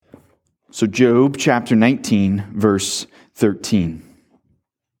So Job chapter 19, verse 13.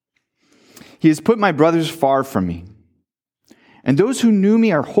 He has put my brothers far from me, and those who knew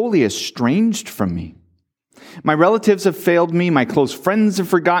me are wholly estranged from me. My relatives have failed me, my close friends have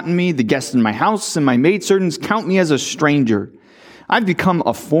forgotten me, the guests in my house and my maidservants count me as a stranger. I've become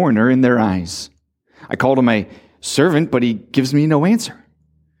a foreigner in their eyes. I call to my servant, but he gives me no answer.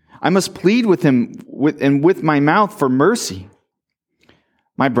 I must plead with him with my mouth for mercy.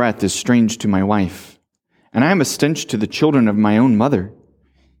 My breath is strange to my wife, and I am a stench to the children of my own mother.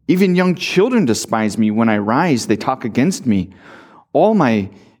 Even young children despise me. When I rise, they talk against me. All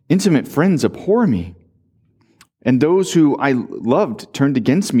my intimate friends abhor me, and those who I loved turned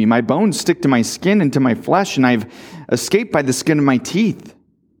against me. My bones stick to my skin and to my flesh, and I've escaped by the skin of my teeth.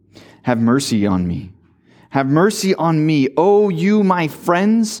 Have mercy on me. Have mercy on me, O you, my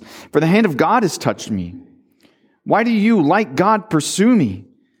friends, for the hand of God has touched me. Why do you, like God, pursue me?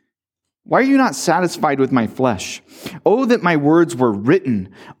 Why are you not satisfied with my flesh? Oh, that my words were written.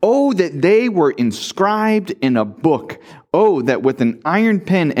 Oh, that they were inscribed in a book. Oh, that with an iron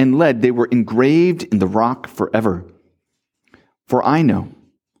pen and lead they were engraved in the rock forever. For I know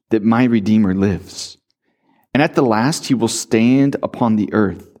that my Redeemer lives, and at the last he will stand upon the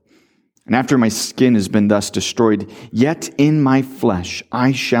earth. And after my skin has been thus destroyed, yet in my flesh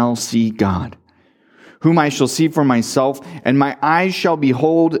I shall see God, whom I shall see for myself, and my eyes shall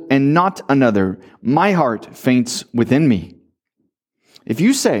behold, and not another. My heart faints within me. If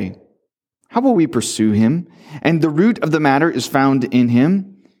you say, how will we pursue him? And the root of the matter is found in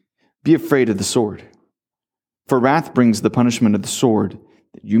him. Be afraid of the sword. For wrath brings the punishment of the sword,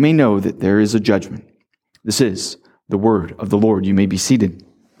 that you may know that there is a judgment. This is the word of the Lord. You may be seated.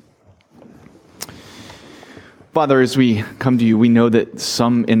 Father, as we come to you, we know that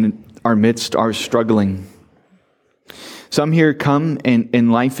some in our midst are struggling. Some here come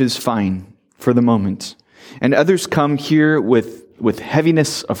and life is fine for the moment. And others come here with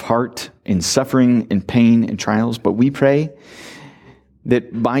heaviness of heart and suffering and pain and trials. But we pray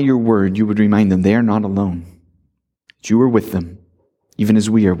that by your word you would remind them they are not alone. That you are with them, even as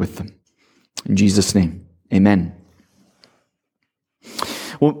we are with them. In Jesus' name, amen.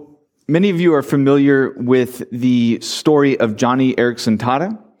 Well, many of you are familiar with the story of Joni Eareckson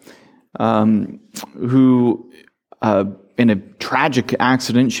Tada, who in a tragic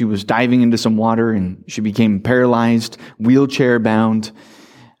accident, she was diving into some water and she became paralyzed, wheelchair bound.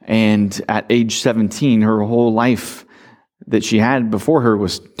 And at age 17, her whole life that she had before her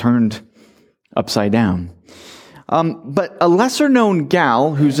was turned upside down. But a lesser known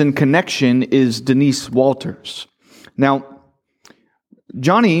gal who's in connection is Denise Walters. Now,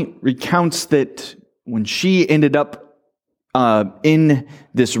 Joni recounts that when she ended up in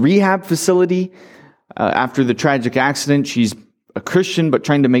this rehab facility after the tragic accident, she's a Christian but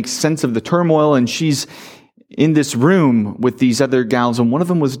trying to make sense of the turmoil, and she's in this room with these other gals, and one of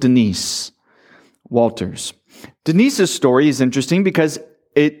them was Denise Walters. Denise's story is interesting because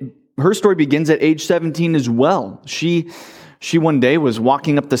her story begins at age 17 as well. She one day was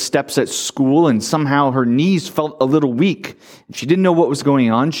walking up the steps at school, and somehow her knees felt a little weak. She didn't know what was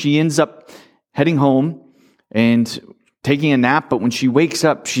going on. She ends up heading home and taking a nap, but when she wakes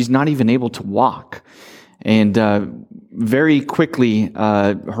up, she's not even able to walk. And very quickly,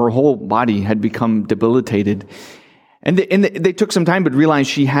 her whole body had become debilitated. And they took some time, but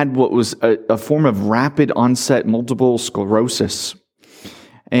realized she had what was a form of rapid onset multiple sclerosis.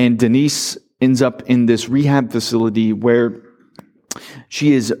 And Denise ends up in this rehab facility where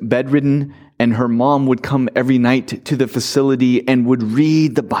she is bedridden, and her mom would come every night to the facility and would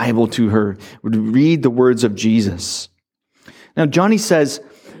read the Bible to her, would read the words of Jesus. Now, Joni says,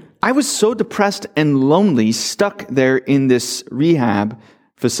 I was so depressed and lonely, stuck there in this rehab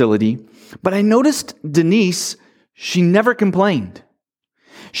facility, but I noticed Denise, she never complained.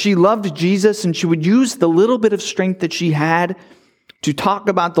 She loved Jesus, and she would use the little bit of strength that she had to talk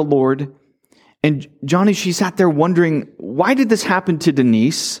about the Lord. And Joni, she sat there wondering, why did this happen to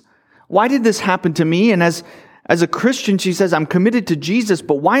Denise? Why did this happen to me? And as a Christian, she says, I'm committed to Jesus,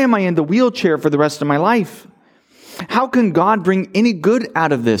 but why am I in the wheelchair for the rest of my life? How can God bring any good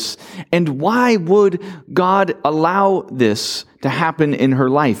out of this? And why would God allow this to happen in her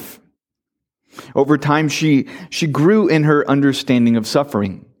life? Over time, she grew in her understanding of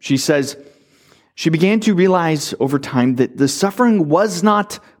suffering. She says, she began to realize over time that the suffering was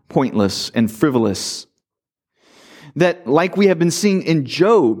not pointless and frivolous. That, like we have been seeing in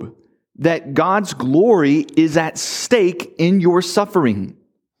Job, that God's glory is at stake in your suffering.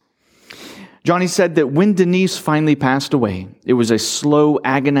 Joni said that when Denise finally passed away, it was a slow,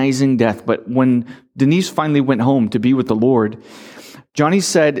 agonizing death. But when Denise finally went home to be with the Lord, Johnny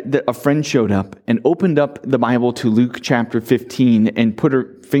said that a friend showed up and opened up the Bible to Luke chapter 15 and put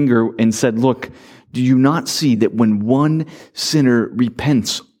her finger and said, "Look, do you not see that when one sinner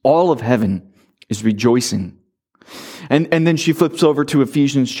repents, all of heaven is rejoicing?" And then she flips over to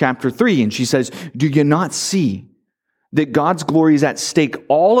Ephesians chapter 3 and she says, "Do you not see that God's glory is at stake?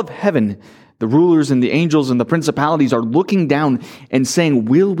 All of heaven, the rulers and the angels and the principalities are looking down and saying,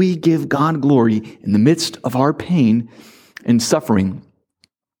 will we give God glory in the midst of our pain and suffering?"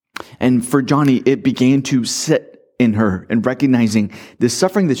 And for Johnny, it began to sit in her and recognizing the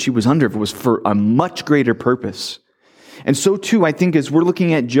suffering that she was under was for a much greater purpose. And so too, I think as we're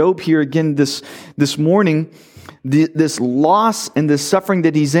looking at Job here again this morning, this loss and this suffering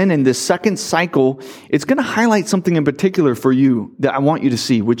that he's in this second cycle, it's going to highlight something in particular for you that I want you to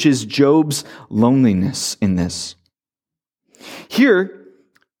see, which is Job's loneliness in this. Here,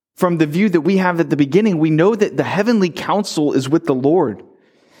 from the view that we have at the beginning, we know that the heavenly counsel is with the Lord.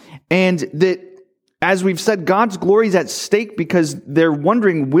 And that, as we've said, God's glory is at stake because they're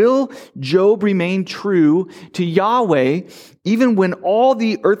wondering, will Job remain true to Yahweh even when all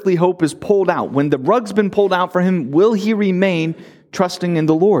the earthly hope is pulled out? When the rug's been pulled out for him, will he remain trusting in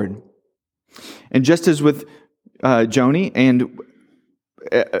the Lord? And just as with Johnny and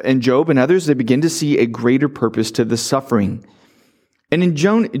Job and others, they begin to see a greater purpose to the suffering. And in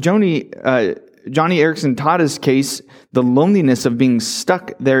Johnny Erickson Tada's case, the loneliness of being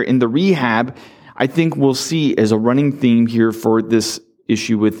stuck there in the rehab, I think we'll see as a running theme here for this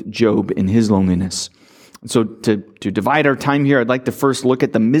issue with Job and his loneliness. So to divide our time here, I'd like to first look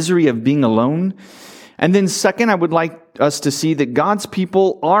at the misery of being alone. And then second, I would like us to see that God's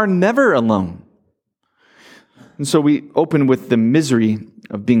people are never alone. And so we open with the misery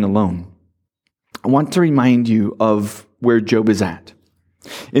of being alone. I want to remind you of where Job is at.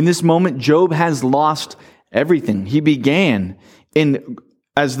 In this moment, Job has lost everything. He began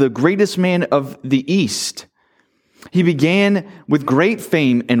as the greatest man of the East. He began with great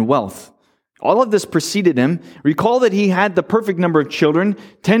fame and wealth. All of this preceded him. Recall that he had the perfect number of children,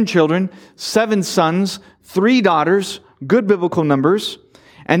 10 children, 7 sons, 3 daughters, good biblical numbers,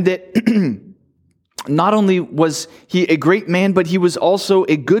 and that not only was he a great man, but he was also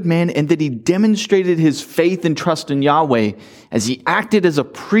a good man, and that he demonstrated his faith and trust in Yahweh as he acted as a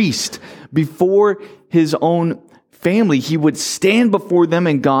priest before his own family. He would stand before them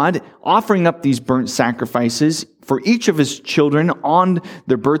and God, offering up these burnt sacrifices for each of his children on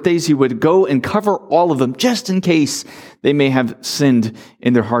their birthdays. He would go and cover all of them just in case they may have sinned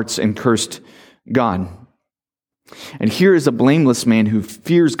in their hearts and cursed God. And here is a blameless man who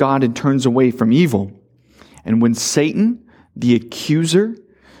fears God and turns away from evil. And when Satan, the accuser,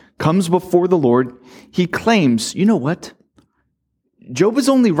 comes before the Lord, he claims, you know what? Job is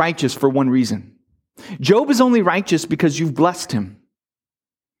only righteous for one reason. Job is only righteous because you've blessed him.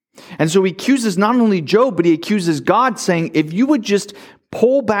 And so he accuses not only Job, but he accuses God, saying, if you would just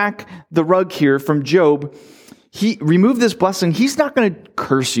pull back the rug here from Job, remove this blessing, he's not going to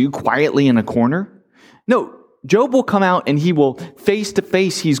curse you quietly in a corner. No, Job will come out and he will face to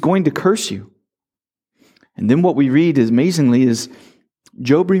face, he's going to curse you. And then what we read amazingly is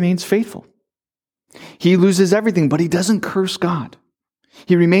Job remains faithful. He loses everything, but he doesn't curse God.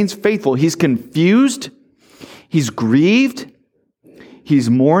 He remains faithful. He's confused. He's grieved. He's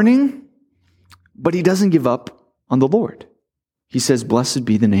mourning, but he doesn't give up on the Lord. He says, blessed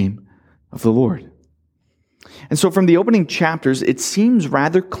be the name of the Lord. And so from the opening chapters, it seems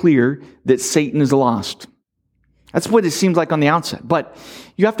rather clear that Satan is lost. That's what it seems like on the outset. But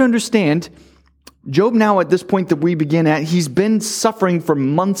you have to understand, Job now at this point that we begin at, he's been suffering for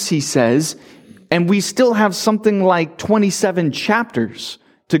months, he says, and we still have something like 27 chapters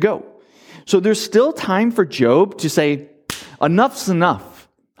to go. So there's still time for Job to say, enough's enough.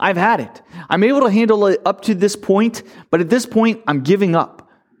 I've had it. I'm able to handle it up to this point, but at this point, I'm giving up.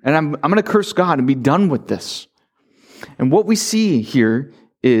 And I'm going to curse God and be done with this. And what we see here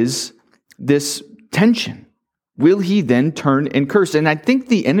is this tension. Will he then turn and curse? And I think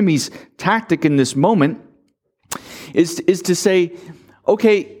the enemy's tactic in this moment is to say,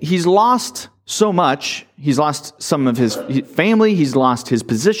 okay, he's lost so much. He's lost some of his family. He's lost his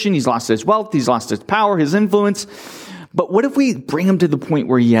position. He's lost his wealth. He's lost his power, his influence. But what if we bring him to the point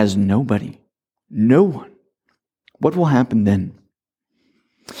where he has nobody? No one. What will happen then?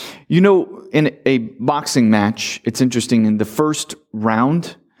 You know, in a boxing match, it's interesting. In the first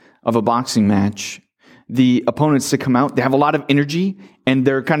round of a boxing match, the opponents that come out, they have a lot of energy and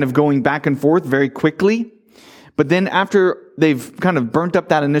they're kind of going back and forth very quickly. But then after they've kind of burnt up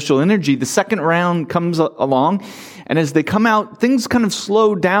that initial energy, the second round comes along. And as they come out, things kind of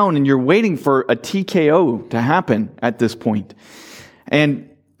slow down and you're waiting for a TKO to happen at this point. And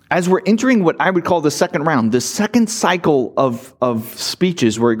as we're entering what I would call the second round, the second cycle of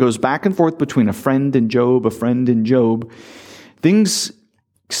speeches where it goes back and forth between a friend and Job, things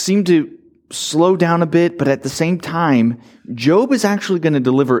seem to slow down a bit, but at the same time, Job is actually going to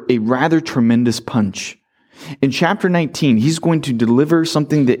deliver a rather tremendous punch. In chapter 19, he's going to deliver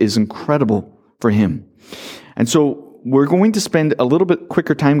something that is incredible for him. And so we're going to spend a little bit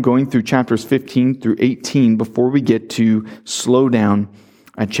quicker time going through chapters 15 through 18 before we get to slow down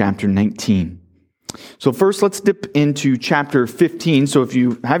at chapter 19. So first, let's dip into chapter 15. So if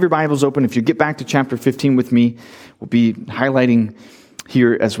you have your Bibles open, if you get back to chapter 15 with me, we'll be highlighting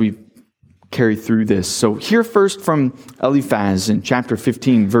here as we carry through this. So hear first from Eliphaz in chapter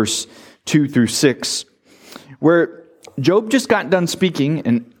 15, verse 2 through 6, where Job just got done speaking,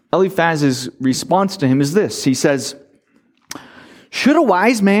 and Eliphaz's response to him is this. He says, "Should a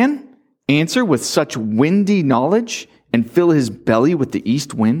wise man answer with such windy knowledge and fill his belly with the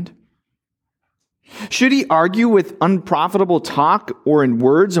east wind? Should he argue with unprofitable talk or in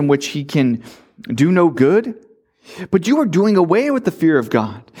words in which he can do no good? But you are doing away with the fear of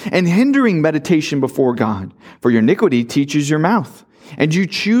God and hindering meditation before God. For your iniquity teaches your mouth, and you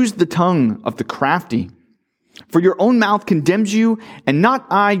choose the tongue of the crafty. For your own mouth condemns you, and not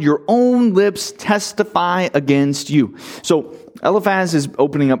I, your own lips testify against you." So Eliphaz is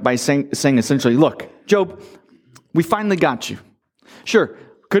opening up by saying essentially, look, Job, we finally got you. Sure,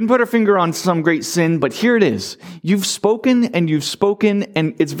 couldn't put our finger on some great sin, but here it is. You've spoken, and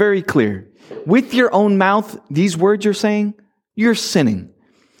it's very clear. With your own mouth, these words you're saying, you're sinning.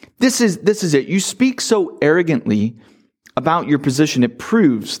 This is it. You speak so arrogantly about your position, it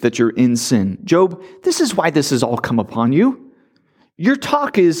proves that you're in sin. Job, this is why this has all come upon you. Your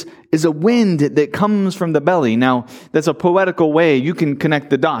talk is a wind that comes from the belly. Now, that's a poetical way. You can connect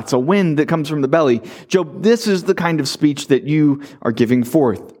the dots. A wind that comes from the belly. Job, this is the kind of speech that you are giving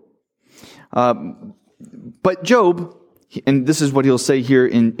forth. But Job, and this is what he'll say here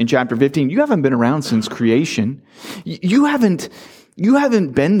in chapter 15, you haven't been around since creation. You haven't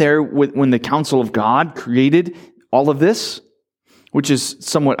been there when the counsel of God created all of this, which is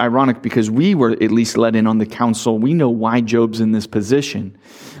somewhat ironic because we were at least let in on the counsel. We know why Job's in this position.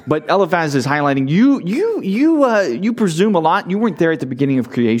 But Eliphaz is highlighting, you presume a lot. You weren't there at the beginning of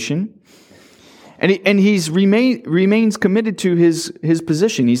creation. And he's remains committed to his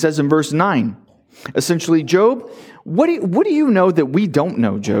position. He says in verse 9, essentially, Job, what do you know that we don't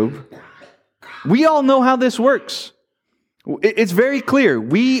know, Job? We all know how this works. It's very clear.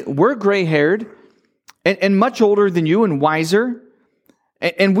 We're gray-haired and much older than you and wiser.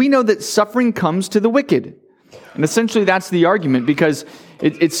 And we know that suffering comes to the wicked. And essentially that's the argument, because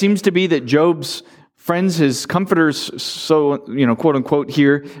it seems to be that Job's friends, his comforters, so, quote unquote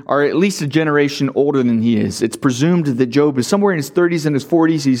here, are at least a generation older than he is. It's presumed that Job is somewhere in his 30s and his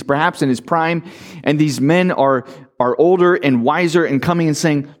 40s. He's perhaps in his prime. And these men are older and wiser and coming and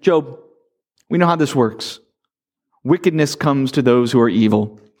saying, Job, we know how this works. Wickedness comes to those who are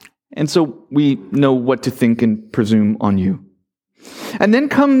evil. And so we know what to think and presume on you. And then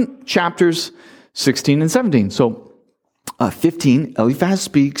come chapters 16 and 17. So 15, Eliphaz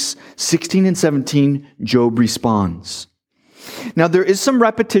speaks. 16 and 17, Job responds. Now, there is some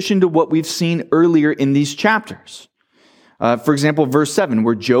repetition to what we've seen earlier in these chapters. For example, verse 7,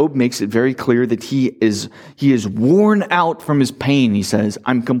 where Job makes it very clear that he is worn out from his pain. He says,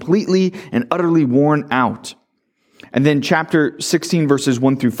 I'm completely and utterly worn out. And then chapter 16, verses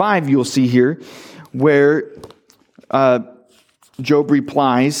 1 through 5, you'll see here where Job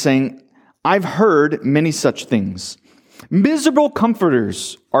replies saying, I've heard many such things. Miserable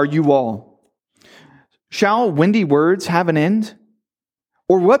comforters are you all. Shall windy words have an end?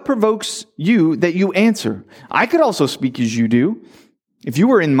 Or what provokes you that you answer? I could also speak as you do. If you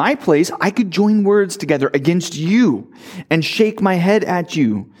were in my place, I could join words together against you and shake my head at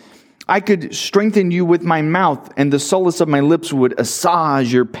you. I could strengthen you with my mouth, and the solace of my lips would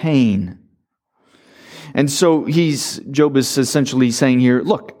assuage your pain. And so Job is essentially saying here,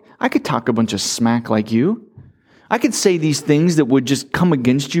 look, I could talk a bunch of smack like you. I could say these things that would just come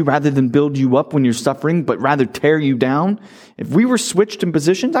against you rather than build you up when you're suffering, but rather tear you down. If we were switched in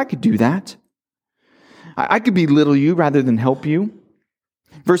positions, I could do that. I could belittle you rather than help you.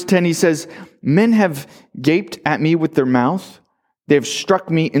 Verse 10, he says, men have gaped at me with their mouth. They have struck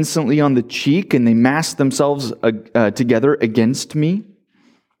me instantly on the cheek, and they massed themselves together against me.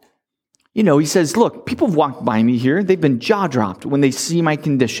 He says, look, people have walked by me here. They've been jaw-dropped when they see my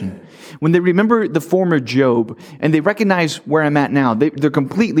condition. When they remember the former Job, and they recognize where I'm at now, their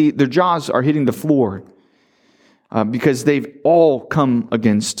jaws are hitting the floor because they've all come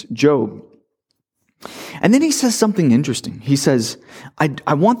against Job. And then he says something interesting. He says,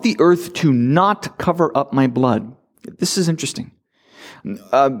 I want the earth to not cover up my blood. This is interesting.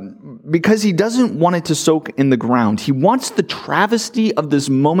 Because he doesn't want it to soak in the ground. He wants the travesty of this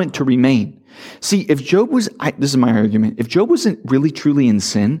moment to remain. See, if Job was, this is my argument, if Job wasn't really truly in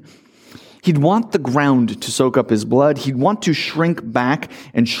sin, he'd want the ground to soak up his blood. He'd want to shrink back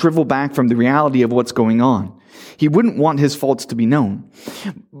and shrivel back from the reality of what's going on. He wouldn't want his faults to be known.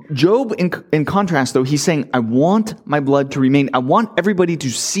 Job, in contrast, though, he's saying, I want my blood to remain. I want everybody to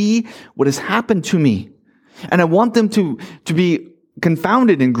see what has happened to me. And I want them to be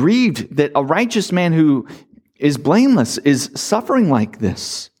confounded and grieved that a righteous man who is blameless is suffering like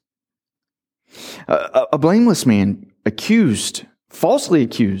this. A blameless man accused, falsely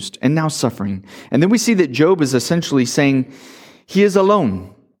accused, and now suffering. And then we see that Job is essentially saying he is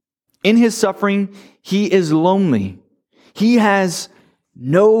alone. In his suffering, he is lonely. He has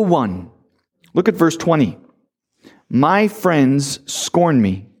no one. Look at verse 20. My friends scorn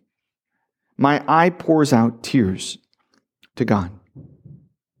me. My eye pours out tears to God.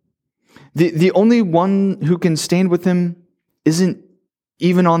 The only one who can stand with him isn't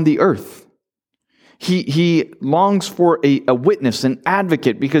even on the earth. He longs for a witness, an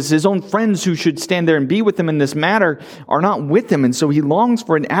advocate, because his own friends who should stand there and be with him in this matter are not with him. And so he longs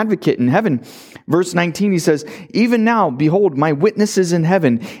for an advocate in heaven. Verse 19, he says, even now, behold, my witness is in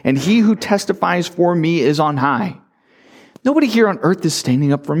heaven, and he who testifies for me is on high. Nobody here on earth is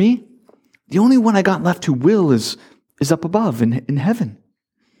standing up for me. The only one I got left who will is up above in heaven.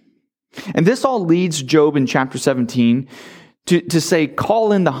 And this all leads Job in chapter 17 to say,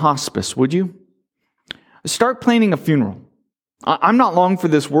 call in the hospice, would you? Start planning a funeral. I'm not long for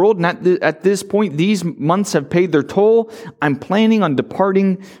this world, and at this point, these months have paid their toll. I'm planning on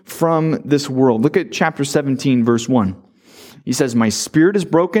departing from this world. Look at chapter 17, verse 1. He says, my spirit is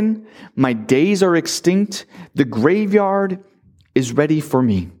broken, my days are extinct, the graveyard is ready for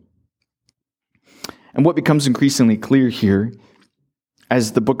me. And what becomes increasingly clear here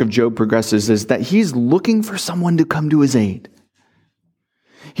as the book of Job progresses is that he's looking for someone to come to his aid.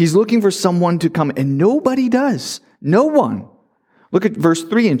 He's looking for someone to come, and nobody does. No one. Look at verse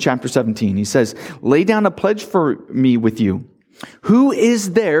 3 in chapter 17. He says, lay down a pledge for me with you. Who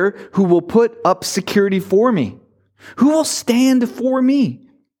is there who will put up security for me? Who will stand for me?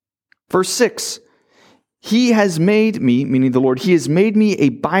 Verse 6, he has made me, meaning the Lord, he has made me a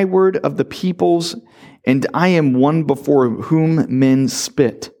byword of the peoples, and I am one before whom men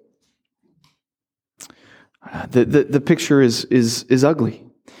spit. The picture is ugly.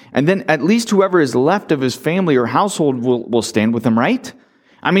 And then at least whoever is left of his family or household will stand with him, right?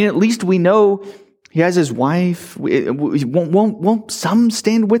 I mean, at least we know he has his wife. Won't some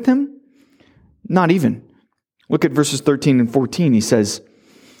stand with him? Not even. Look at verses 13 and 14. He says,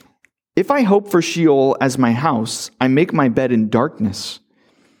 if I hope for Sheol as my house, I make my bed in darkness.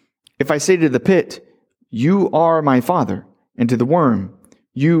 If I say to the pit, you are my father, and to the worm,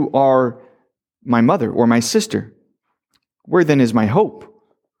 you are my mother or my sister, where then is my hope?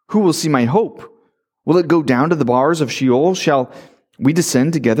 Who will see my hope? Will it go down to the bars of Sheol? Shall we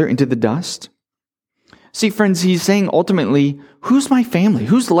descend together into the dust? See, friends, he's saying ultimately, who's my family?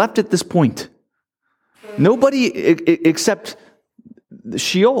 Who's left at this point? Nobody except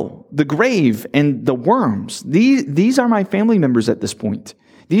Sheol, the grave, and the worms. These are my family members at this point.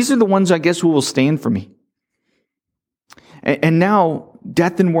 These are the ones, I guess, who will stand for me. And now,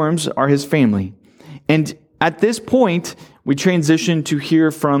 death and worms are his family. And at this point, we transition to hear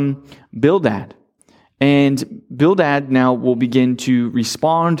from Bildad. And Bildad now will begin to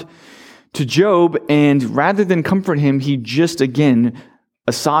respond to Job, and rather than comfort him, he just again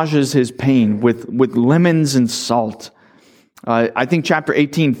assuages his pain with lemons and salt. I think chapter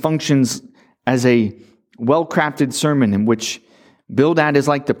 18 functions as a well-crafted sermon in which Bildad is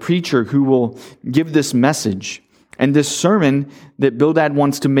like the preacher who will give this message. And this sermon that Bildad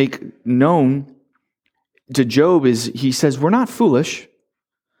wants to make known to Job is, he says, we're not foolish.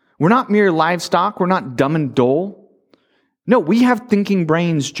 We're not mere livestock. We're not dumb and dull. No, we have thinking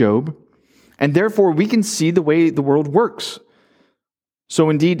brains, Job, and therefore we can see the way the world works. So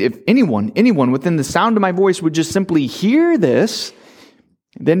indeed, if anyone within the sound of my voice would just simply hear this,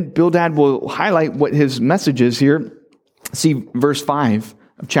 then Bildad will highlight what his message is here. See verse 5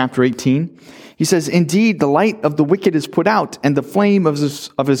 of chapter 18. He says, indeed, the light of the wicked is put out, and the flame of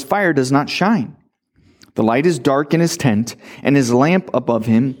his fire does not shine. The light is dark in his tent, and his lamp above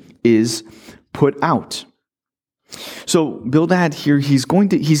him is put out. So Bildad here, he's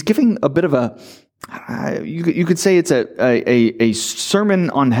giving a bit of a, you could say it's a sermon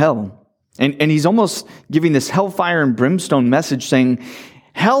on hell. And he's almost giving this hellfire and brimstone message saying,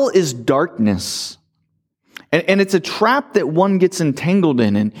 hell is darkness. And it's a trap that one gets entangled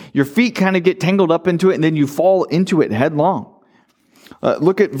in, and your feet kind of get tangled up into it, and then you fall into it headlong.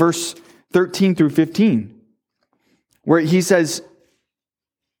 Look at verse 13 through 15, where he says,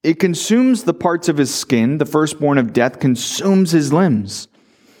 it consumes the parts of his skin. The firstborn of death consumes his limbs.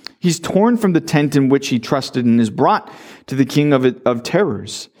 He's torn from the tent in which he trusted and is brought to the king of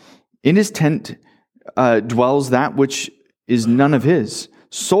terrors. In his tent dwells that which is none of his.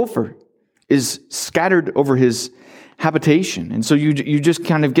 Sulfur is scattered over his habitation. And so you just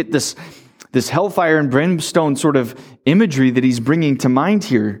kind of get this hellfire and brimstone sort of imagery that he's bringing to mind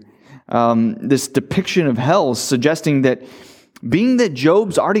here. This depiction of hell, suggesting that being that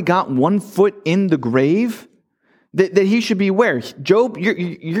Job's already got 1 foot in the grave, that he should be aware. Job,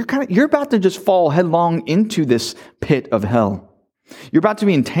 you're about to just fall headlong into this pit of hell. You're about to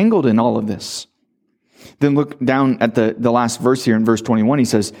be entangled in all of this. Then look down at the last verse here in verse 21. He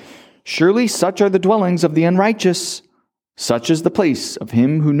says, surely such are the dwellings of the unrighteous. Such is the place of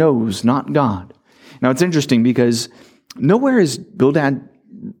him who knows not God. Now it's interesting because nowhere is Bildad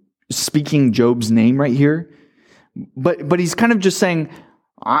speaking Job's name right here. But he's kind of just saying,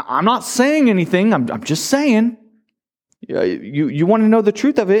 I'm not saying anything. I'm just saying. You want to know the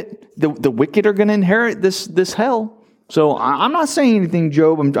truth of it. The wicked are going to inherit this hell. So I'm not saying anything,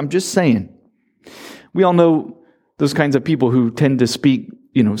 Job. I'm just saying. We all know those kinds of people who tend to speak,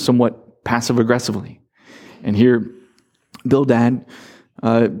 somewhat passive aggressively. And here, Bildad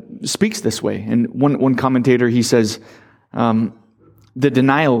speaks this way. And one commentator, he says, the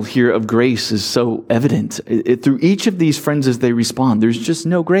denial here of grace is so evident. Through each of these friends as they respond, there's just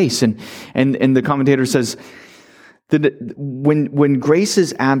no grace. And the commentator says that when grace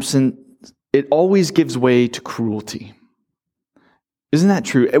is absent, it always gives way to cruelty. Isn't that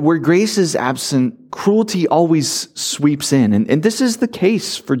true? Where grace is absent, cruelty always sweeps in. And this is the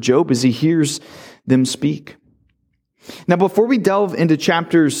case for Job as he hears them speak. Now, before we delve into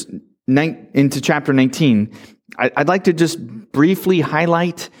chapter 19, I'd like to just briefly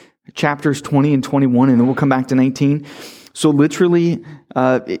highlight chapters 20 and 21, and then we'll come back to 19. So literally,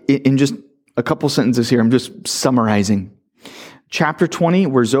 in just a couple sentences here, I'm just summarizing. Chapter 20,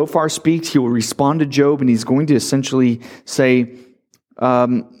 where Zophar speaks, he will respond to Job, and he's going to essentially say,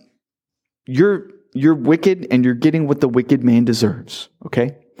 you're wicked, and you're getting what the wicked man deserves.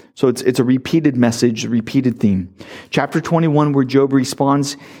 Okay? So it's a repeated message, a repeated theme. Chapter 21, where Job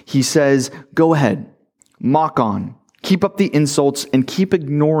responds, he says, go ahead. Mock on, keep up the insults, and keep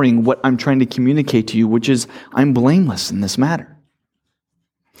ignoring what I'm trying to communicate to you, which is I'm blameless in this matter.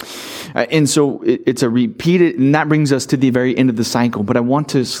 And so it's a repeated, and that brings us to the very end of the cycle. But I want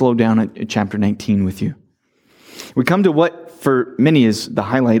to slow down at chapter 19 with you. We come to what for many is the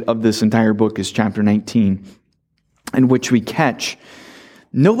highlight of this entire book is chapter 19, in which we catch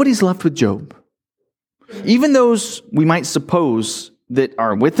nobody's left with Job. Even those we might suppose that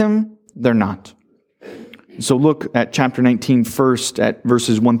are with him, they're not. So look at chapter 19 first at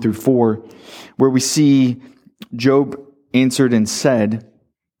verses 1 through 4, where we see Job answered and said,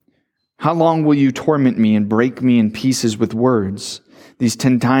 how long will you torment me and break me in pieces with words? These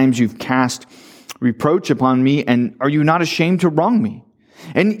 10 times you've cast reproach upon me, and are you not ashamed to wrong me?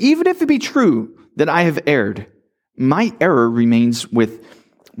 And even if it be true that I have erred, my error remains with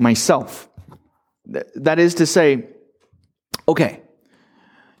myself. That is to say, okay,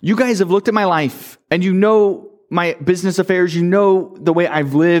 you guys have looked at my life, and you know my business affairs, you know the way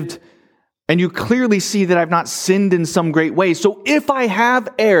I've lived, and you clearly see that I've not sinned in some great way. So if I have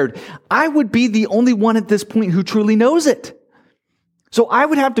erred, I would be the only one at this point who truly knows it. So I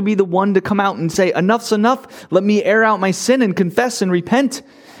would have to be the one to come out and say, enough's enough. Let me air out my sin and confess and repent.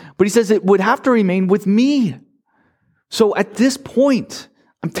 But he says it would have to remain with me. So at this point,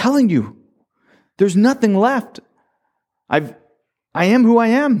 I'm telling you, there's nothing left. I am who I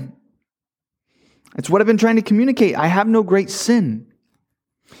am. It's what I've been trying to communicate. I have no great sin.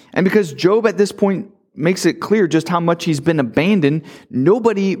 And because Job at this point makes it clear just how much he's been abandoned,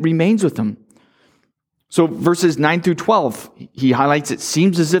 nobody remains with him. So verses 9 through 12, he highlights it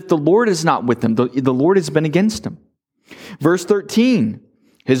seems as if the Lord is not with him. The Lord has been against him. Verse 13,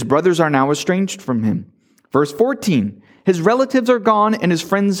 his brothers are now estranged from him. Verse 14, his relatives are gone and his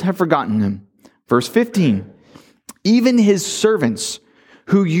friends have forgotten him. Verse 15, even his servants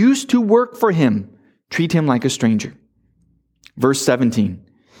who used to work for him treat him like a stranger. Verse 17,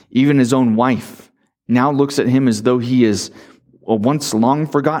 even his own wife now looks at him as though he is a once long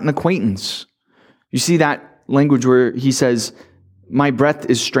forgotten acquaintance. You see that language where he says, my breath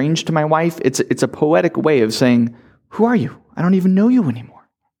is strange to my wife? It's a poetic way of saying, who are you? I don't even know you anymore.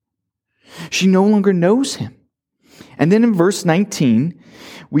 She no longer knows him. And then in verse 19,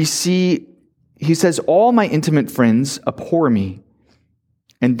 we see he says, all my intimate friends abhor me,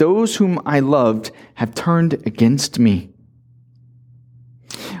 and those whom I loved have turned against me.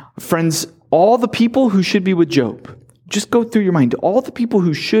 Friends, all the people who should be with Job, just go through your mind, all the people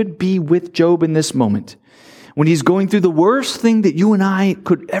who should be with Job in this moment, when he's going through the worst thing that you and I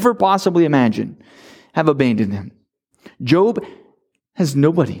could ever possibly imagine, have abandoned him. Job has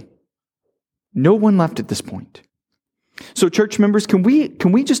nobody. No one left at this point. So church members, can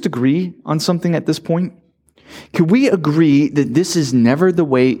we just agree on something at this point? Can we agree that this is never the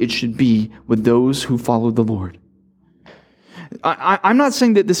way it should be with those who follow the Lord? I'm not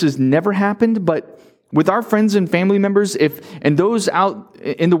saying that this has never happened, but with our friends and family members, and those out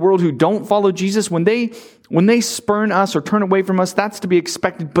in the world who don't follow Jesus, when they spurn us or turn away from us, that's to be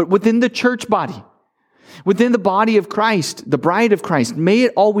expected. But within the church body, within the body of Christ, the bride of Christ, may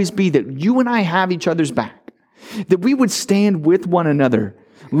it always be that you and I have each other's back, that we would stand with one another,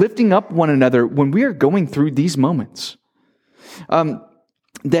 lifting up one another when we are going through these moments.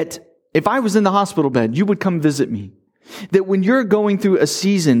 That if I was in the hospital bed, you would come visit me. That when you're going through a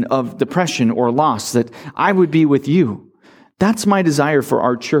season of depression or loss, that I would be with you. That's my desire for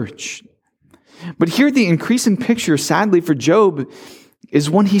our church. But here the increasing picture, sadly for Job, is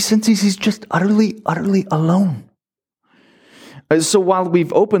one he senses he's just utterly alone. So while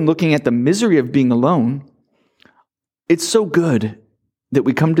we've opened looking at the misery of being alone, it's so good that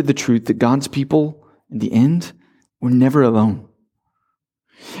we come to the truth that God's people, in the end, were never alone.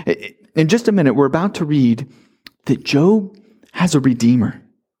 In just a minute, we're about to read that Job has a redeemer.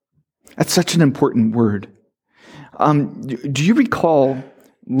 That's such an important word. Do you recall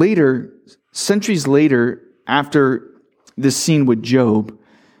later, centuries later, after this scene with Job,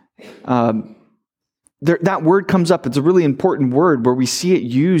 that word comes up. It's a really important word where we see it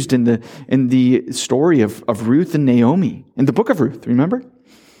used in the story of Ruth and Naomi in the book of Ruth. Remember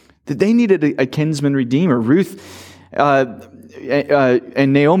that they needed a kinsman redeemer. Ruth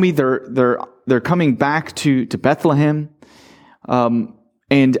and Naomi, they're coming back to Bethlehem,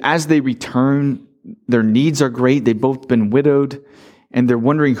 and as they return, their needs are great. They've both been widowed, and they're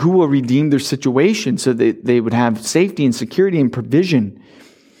wondering who will redeem their situation so that they would have safety and security and provision.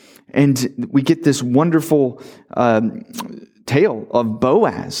 And we get this wonderful tale of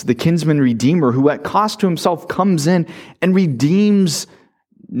Boaz, the kinsman redeemer, who at cost to himself comes in and redeems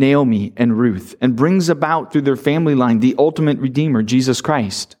Naomi and Ruth and brings about through their family line the ultimate redeemer, Jesus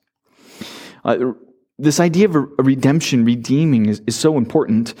Christ. This idea of a redemption, redeeming is so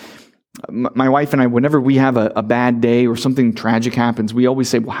important. My wife and I, whenever we have a bad day or something tragic happens, we always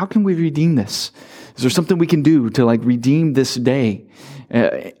say, well, how can we redeem this? Is there something we can do to redeem this day?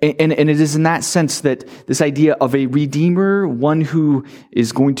 And it is in that sense that this idea of a redeemer, one who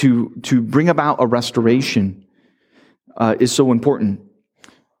is going to bring about a restoration, is so important.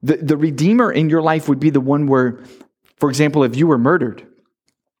 The redeemer in your life would be the one where, for example, if you were murdered,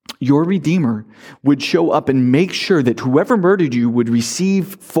 your redeemer would show up and make sure that whoever murdered you would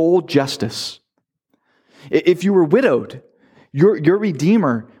receive full justice. If you were widowed, your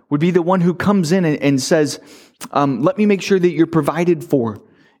redeemer would be the one who comes in and says, let me make sure that you're provided for,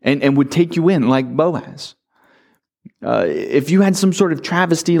 and would take you in like Boaz. If you had some sort of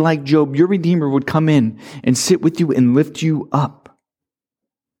travesty like Job, your redeemer would come in and sit with you and lift you up.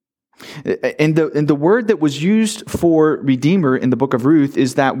 And the word that was used for redeemer in the book of Ruth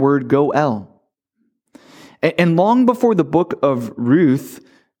is that word goel. And long before the book of Ruth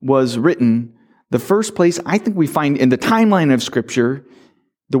was written, the first place I think we find in the timeline of Scripture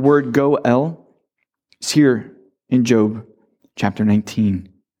the word goel is here in Job chapter 19.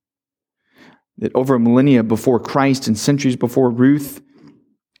 That over a millennia before Christ and centuries before Ruth,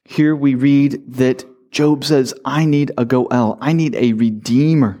 here we read that Job says, I need a goel. I need a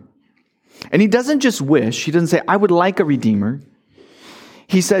redeemer. And he doesn't just wish. He doesn't say, I would like a redeemer.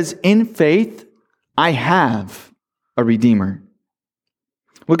 He says, in faith, I have a redeemer.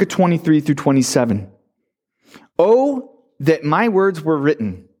 Look at 23 through 27. Oh, that my words were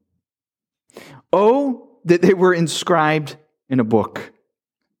written. Oh, that they were inscribed in a book.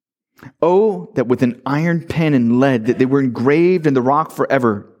 Oh, that with an iron pen and lead, that they were engraved in the rock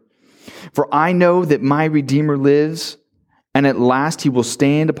forever. For I know that my Redeemer lives, and at last he will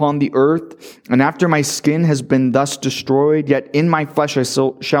stand upon the earth. And after my skin has been thus destroyed, yet in my flesh I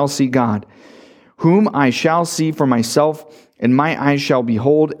shall see God, whom I shall see for myself, and my eyes shall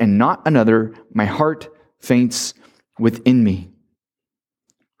behold, and not another. My heart faints within me.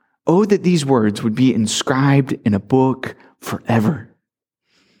 Oh, that these words would be inscribed in a book forever.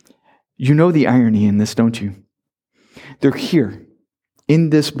 You know the irony in this, don't you? They're here in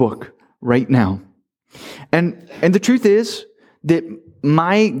this book right now. And the truth is that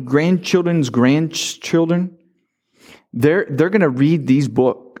my grandchildren's grandchildren, they're going to read these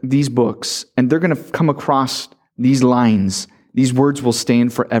books, and they're going to come across these lines. These words will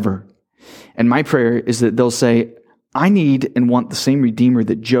stand forever. And my prayer is that they'll say, I need and want the same Redeemer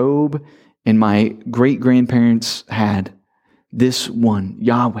that Job and my great-grandparents had. This one,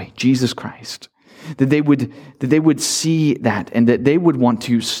 Yahweh, Jesus Christ. That they would see that, and that they would want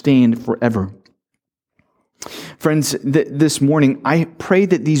to stand forever. Friends, this morning, I pray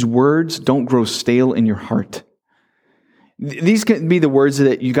that these words don't grow stale in your heart. These can be the words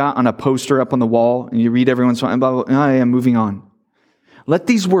that you got on a poster up on the wall, and you read every once in a while, and blah, blah, blah, I am moving on. Let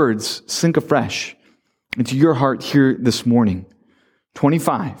these words sink afresh into your heart here this morning.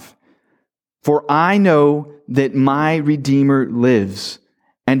 25. For I know that my Redeemer lives,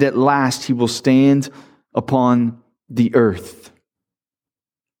 and at last he will stand upon the earth.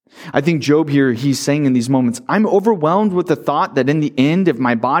 I think Job here, he's saying in these moments, I'm overwhelmed with the thought that in the end, if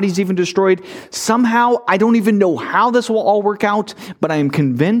my body's even destroyed, somehow, I don't even know how this will all work out, but I am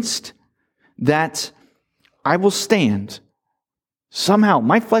convinced that I will stand. Somehow,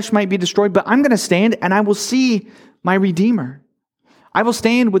 my flesh might be destroyed, but I'm going to stand and I will see my Redeemer. I will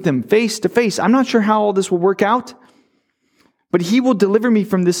stand with him face to face. I'm not sure how all this will work out, but he will deliver me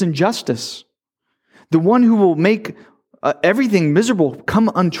from this injustice. The one who will make everything miserable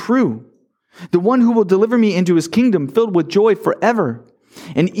come untrue. The one who will deliver me into his kingdom filled with joy forever.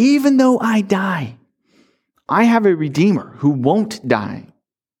 And even though I die, I have a Redeemer who won't die.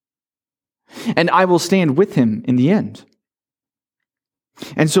 And I will stand with him in the end.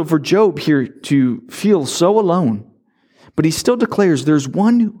 And so for Job here to feel so alone, but he still declares there's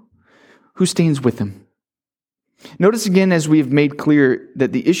one who stands with him. Notice again, as we have made clear,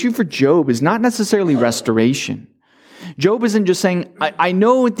 that the issue for Job is not necessarily restoration. Job isn't just saying, I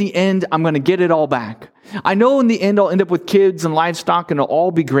know at the end I'm going to get it all back. I know in the end I'll end up with kids and livestock and it'll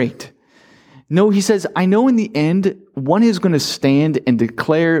all be great. No, he says, I know in the end one is going to stand and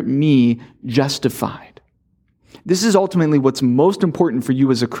declare me justified. This is ultimately what's most important for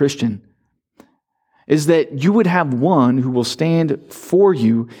you as a Christian, is that you would have one who will stand for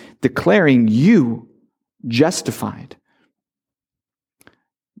you, declaring you justified.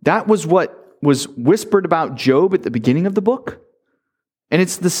 That was what was whispered about Job at the beginning of the book. And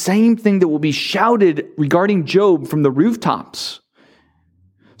it's the same thing that will be shouted regarding Job from the rooftops.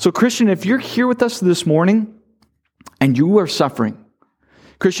 So Christian, if you're here with us this morning and you are suffering,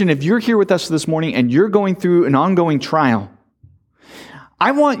 Christian, if you're here with us this morning and you're going through an ongoing trial,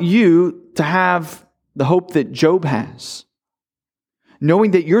 I want you to have the hope that Job has,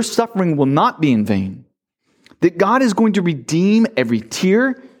 knowing that your suffering will not be in vain, that God is going to redeem every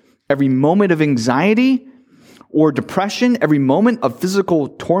tear, every moment of anxiety or depression, every moment of physical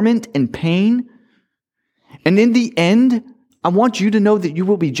torment and pain. And in the end, I want you to know that you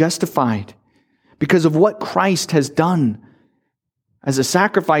will be justified because of what Christ has done as a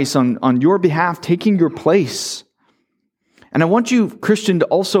sacrifice on your behalf, taking your place. And I want you, Christian, to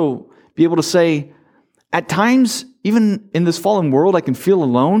also be able to say, at times, even in this fallen world, I can feel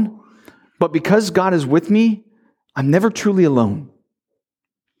alone, but because God is with me, I'm never truly alone.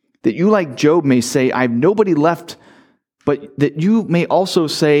 That you, like Job, may say, I have nobody left, but that you may also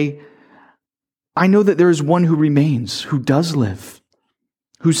say, I know that there is one who remains, who does live,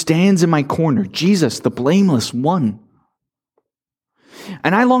 who stands in my corner, Jesus, the blameless one.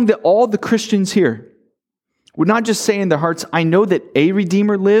 And I long that all the Christians here would not just say in their hearts, I know that a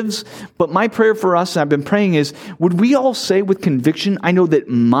Redeemer lives, but my prayer for us, and I've been praying, is, would we all say with conviction, I know that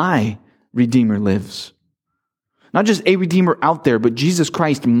my Redeemer lives? Not just a Redeemer out there, but Jesus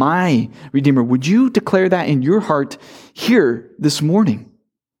Christ, my Redeemer. Would you declare that in your heart here this morning?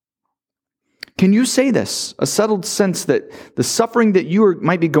 Can you say this? A settled sense that the suffering that you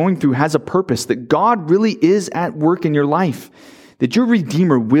might be going through has a purpose, that God really is at work in your life, that your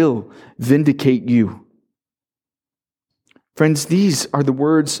Redeemer will vindicate you. Friends, these are the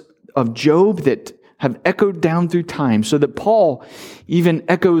words of Job that have echoed down through time, so that Paul even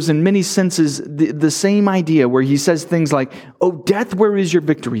echoes in many senses the same idea, where he says things like, "O death, where is your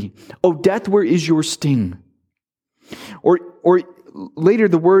victory? O death, where is your sting?" Or later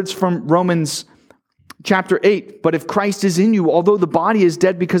the words from Romans chapter 8, "But if Christ is in you, although the body is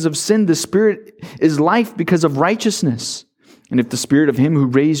dead because of sin, the spirit is life because of righteousness. And if the spirit of him who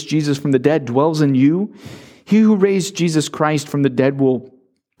raised Jesus from the dead dwells in you, he who raised Jesus Christ from the dead will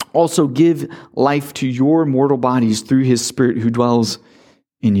also give life to your mortal bodies through his Spirit who dwells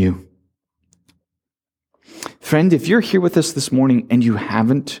in you." Friend, if you're here with us this morning and you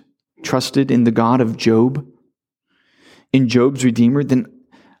haven't trusted in the God of Job, in Job's Redeemer, then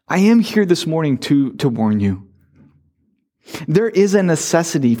I am here this morning to warn you. There is a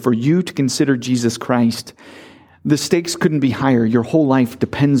necessity for you to consider Jesus Christ. The stakes couldn't be higher. Your whole life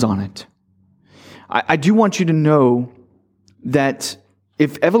depends on it. I do want you to know that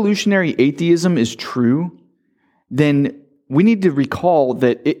if evolutionary atheism is true, then we need to recall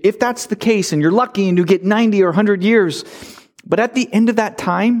that if that's the case and you're lucky and you get 90 or 100 years, but at the end of that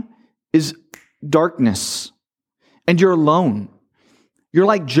time is darkness and you're alone. You're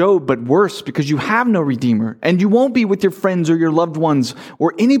like Job, but worse because you have no Redeemer and you won't be with your friends or your loved ones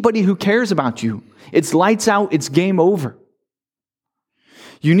or anybody who cares about you. It's lights out. It's game over.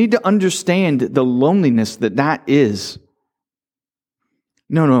 You need to understand the loneliness that is.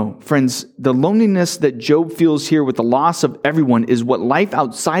 No, friends, the loneliness that Job feels here with the loss of everyone is what life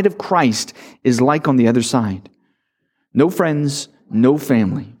outside of Christ is like on the other side. No friends, no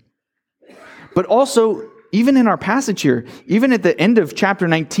family. But also, even in our passage here, even at the end of chapter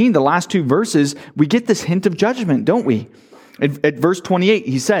 19, the last two verses, we get this hint of judgment, don't we? At verse 28,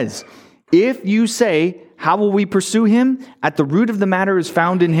 he says, "If you say, 'How will we pursue him?' At the root of the matter is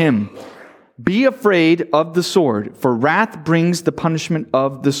found in him. Be afraid of the sword, for wrath brings the punishment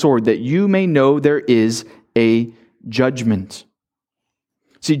of the sword, that you may know there is a judgment."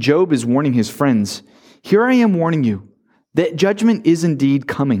 See, Job is warning his friends, here I am warning you, that judgment is indeed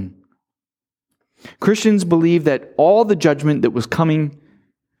coming. Christians believe that all the judgment that was coming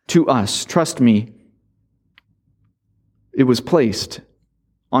to us, trust me, it was placed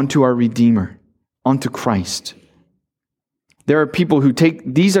onto our Redeemer, onto Christ. There are people who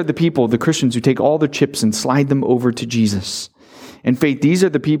these are the people, the Christians, who take all their chips and slide them over to Jesus. In faith, these are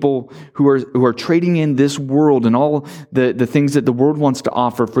the people who are trading in this world and all the things that the world wants to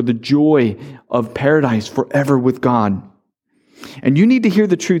offer for the joy of paradise forever with God. And you need to hear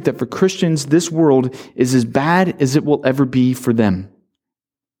the truth that for Christians, this world is as bad as it will ever be for them.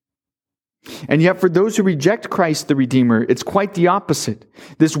 And yet for those who reject Christ the Redeemer, it's quite the opposite.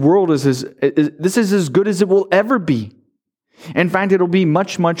 This world is as good as it will ever be. In fact, it'll be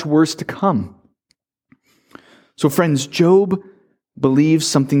much, much worse to come. So friends, Job believes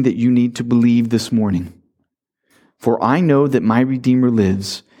something that you need to believe this morning. "For I know that my Redeemer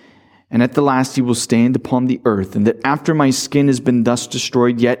lives, and at the last he will stand upon the earth, and that after my skin has been thus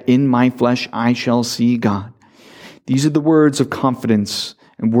destroyed, yet in my flesh I shall see God." These are the words of confidence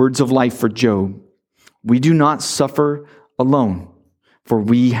and words of life for Job. We do not suffer alone, for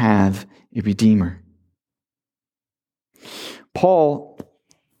we have a Redeemer. Paul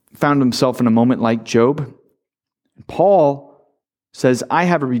found himself in a moment like Job. Paul says, I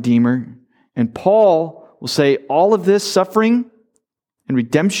have a Redeemer. And Paul will say, all of this suffering and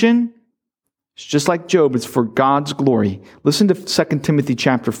redemption, it's just like Job, it's for God's glory. Listen to 2 Timothy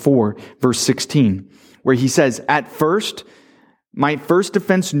chapter 4, verse 16, where he says, "At first, my first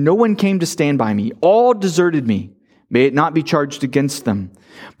defense, no one came to stand by me. All deserted me. May it not be charged against them.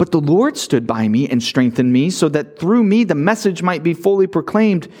 But the Lord stood by me and strengthened me, so that through me the message might be fully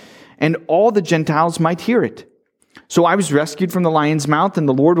proclaimed, and all the Gentiles might hear it. So I was rescued from the lion's mouth, and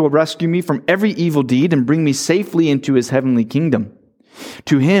the Lord will rescue me from every evil deed and bring me safely into his heavenly kingdom.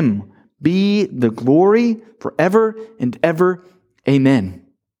 To him be the glory forever and ever. Amen."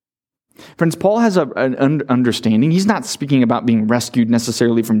 Friends, Paul has an understanding. He's not speaking about being rescued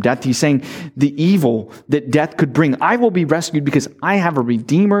necessarily from death. He's saying the evil that death could bring. I will be rescued because I have a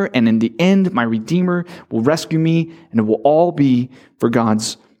Redeemer, and in the end, my Redeemer will rescue me, and it will all be for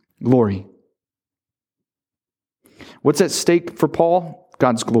God's glory. What's at stake for Paul?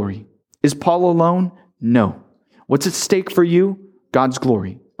 God's glory. Is Paul alone? No. What's at stake for you? God's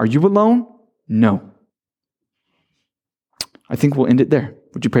glory. Are you alone? No. I think we'll end it there.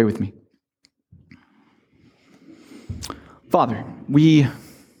 Would you pray with me? Father, we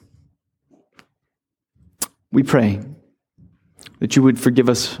pray that you would forgive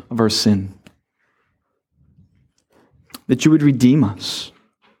us of our sin, that you would redeem us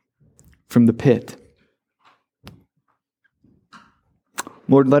from the pit.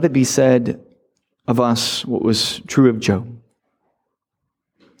 Lord, let it be said of us what was true of Job,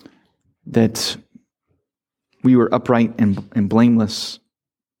 that we were upright and blameless,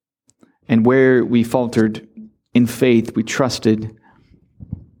 and where we faltered in faith, we trusted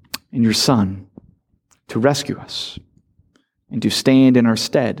in your Son to rescue us and to stand in our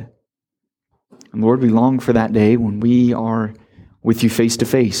stead. And Lord, we long for that day when we are with you face to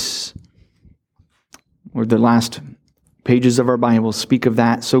face. Lord, the last pages of our Bible speak of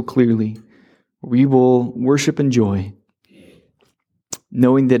that so clearly. We will worship in joy,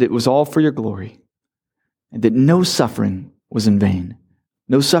 knowing that it was all for your glory, and that no suffering was in vain.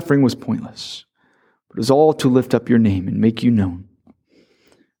 No suffering was pointless. But it was all to lift up your name and make you known.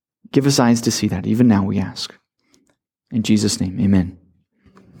 Give us eyes to see that, even now we ask. In Jesus' name, amen.